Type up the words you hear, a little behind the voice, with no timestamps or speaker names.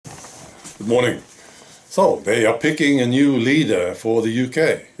Good morning. So, they are picking a new leader for the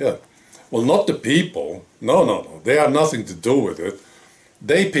UK. Yeah. Well, not the people. No. They have nothing to do with it.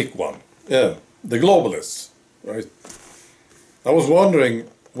 They pick one. Yeah. The globalists. Right. I was wondering,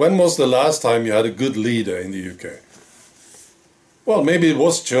 when was the last time you had a good leader in the UK? Well, maybe it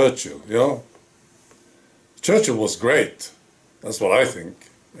was Churchill, you know. Churchill was great. That's what I think.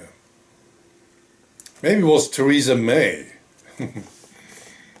 Yeah. Maybe it was Theresa May.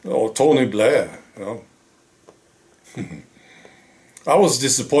 Or Tony Blair, you know. I was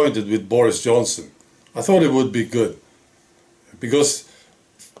disappointed with Boris Johnson. I thought it would be good. Because,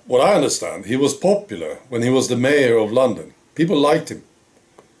 what I understand, he was popular when he was the mayor of London. People liked him.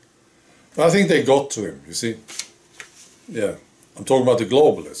 I think they got to him, you see. Yeah, I'm talking about the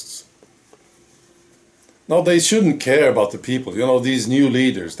globalists. Now, they shouldn't care about the people. You know, these new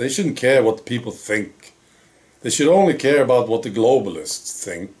leaders, they shouldn't care what the people think. They should only care about what the globalists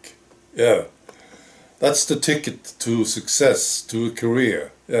think. Yeah. That's the ticket to success, to a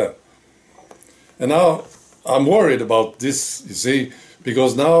career. Yeah. And now I'm worried about this, you see,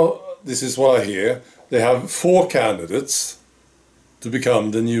 because now this is what I hear. They have 4 candidates to become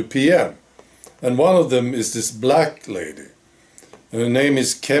the new PM. And one of them is this black lady. Her name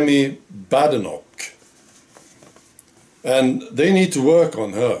is Kemi Badenoch. And they need to work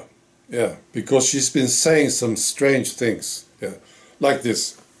on her. Yeah, because she's been saying some strange things. Yeah, like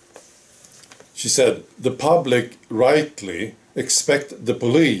this. She said, the public rightly expect the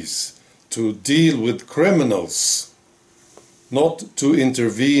police to deal with criminals, not to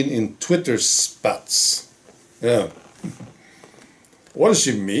intervene in Twitter spats. Yeah. What does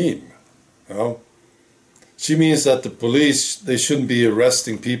she mean? You know? She means that the police, they shouldn't be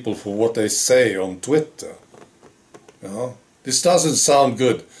arresting people for what they say on Twitter. You know? This doesn't sound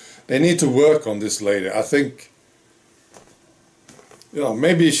good. They need to work on this lady. I think, you know,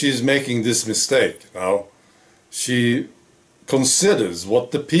 maybe she's making this mistake now. She considers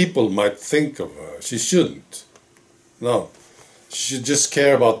what the people might think of her. She shouldn't. No. She should just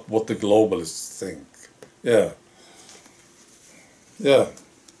care about what the globalists think. Yeah. Yeah.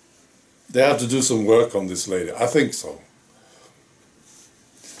 They have to do some work on this lady. I think so.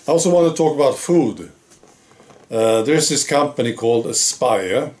 I also want to talk about food. There's this company called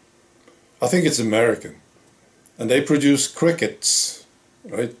Aspire. I think it's American. And they produce crickets,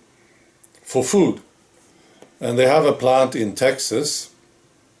 right, for food. And they have a plant in Texas.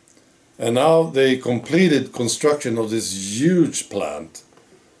 And now they completed construction of this huge plant,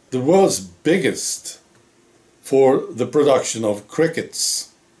 the world's biggest for the production of crickets.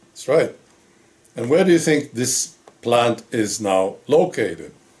 That's right. And where do you think this plant is now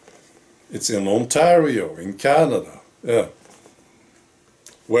located? It's in Ontario, in Canada. Yeah.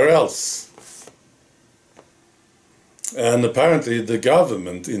 Where else? And apparently the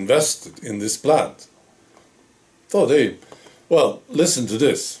government invested in this plant. So well, listen to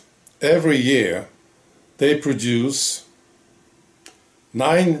this. Every year they produce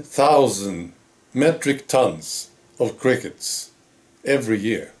 9,000 metric tons of crickets. Every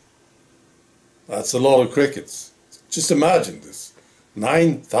year. That's a lot of crickets. Just imagine this.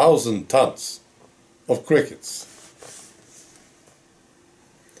 9,000 tons of crickets.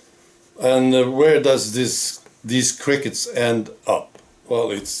 And where does these crickets end up?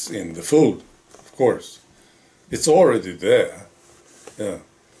 Well, it's in the food, of course. It's already there. Yeah.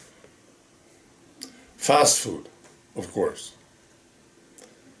 Fast food, of course.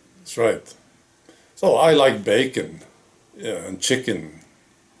 That's right. So I like bacon, yeah, and chicken,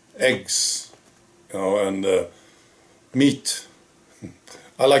 eggs, you know, and meat.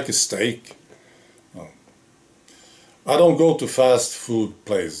 I like a steak. I don't go to fast food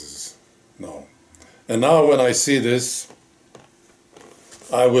places, no. And now when I see this,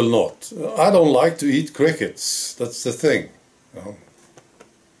 I will not. I don't like to eat crickets, that's the thing. You know?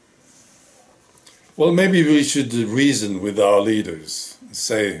 Well, maybe we should reason with our leaders and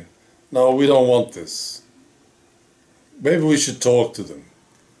say, no, we don't want this. Maybe we should talk to them.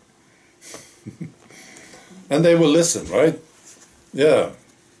 And they will listen, right? Yeah.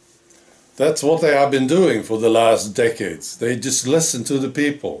 That's what they have been doing for the last decades. They just listen to the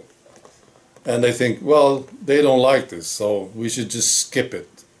people. And they think, well, they don't like this, so we should just skip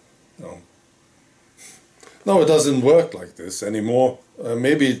it. No, no, it doesn't work like this anymore.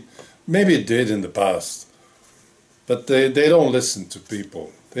 Maybe it did in the past. But they don't listen to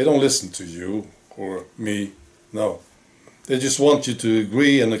people. They don't listen to you or me. No. They just want you to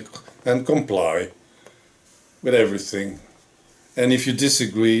agree and comply with everything. And if you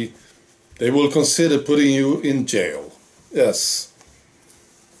disagree, they will consider putting you in jail. Yes.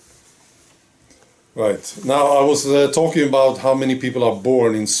 Right. Now I was talking about how many people are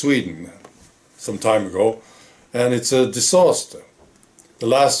born in Sweden. some time ago, and it's a disaster. The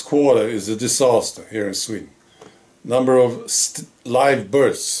last quarter is a disaster here in Sweden. Number of live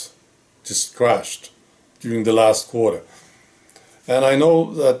births just crashed during the last quarter. And I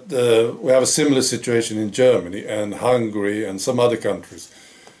know that we have a similar situation in Germany and Hungary and some other countries.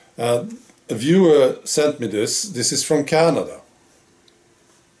 A viewer sent me this. This is from Canada.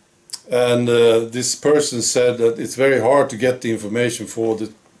 And this person said that it's very hard to get the information for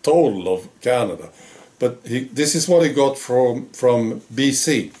the total of Canada. But this is what he got from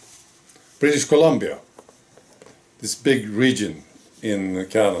BC, British Columbia, this big region in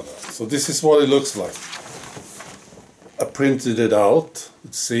Canada. So this is what it looks like. I printed it out.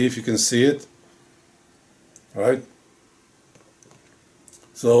 Let's see if you can see it. Right.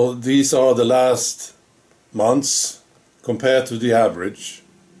 So these are the last months compared to the average.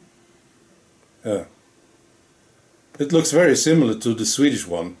 Yeah. It looks very similar to the Swedish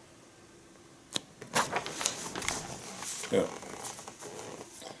one. Yeah.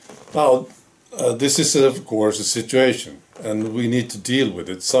 Now, this is of course a situation, and we need to deal with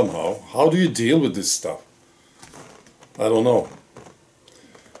it somehow. How do you deal with this stuff? I don't know.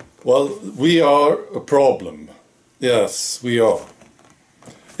 Well, we are a problem. Yes, we are.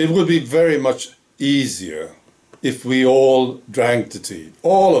 It would be very much easier if we all drank the tea.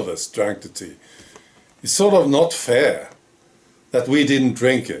 All of us drank the tea. It's sort of not fair that we didn't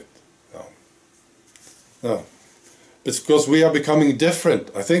drink it. No. No. It's because we are becoming different.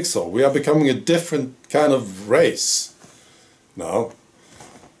 I think so. We are becoming a different kind of race now.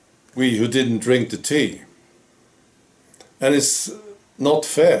 We who didn't drink the tea. And it's not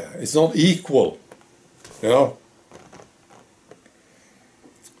fair. It's not equal. You know?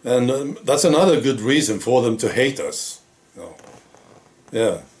 And that's another good reason for them to hate us. You know?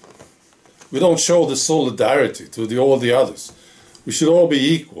 Yeah. We don't show the solidarity to all the others. We should all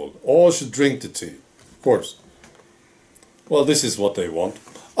be equal. All should drink the tea. Of course. Well, this is what they want.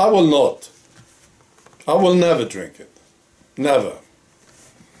 I will not. I will never drink it. Never.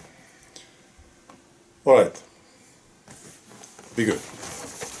 All right. Be good.